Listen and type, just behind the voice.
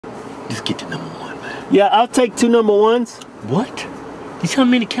Just get the number 1, man. Yeah, I'll take 2 number 1s. What? You see how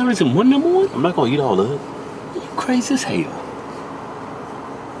many calories in 1 number 1? I'm not gonna eat all of it. You crazy as hell. You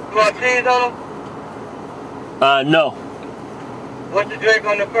want cheese on them? No. What's the drink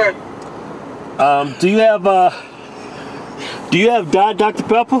on the first? Do you have Diet Dr.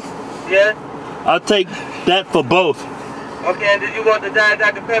 Pepper? Yes. I'll take that for both. Okay, and did you want the Diet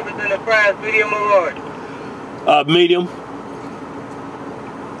Dr. Peppers and the fries, medium or large? Medium.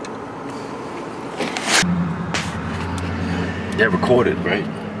 That recorded, right?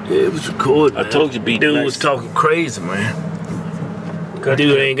 Yeah, it was recorded. I told you be Dude nice. was talking crazy, man.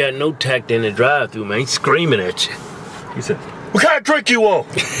 Dude ain't got no tact in the drive-thru, man. He's screaming at you. He said, what kind of drink you want?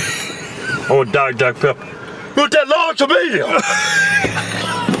 I want Diet Dr. Pepper. You want that large or medium?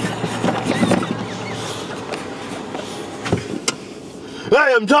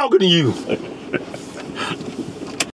 I am talking to you.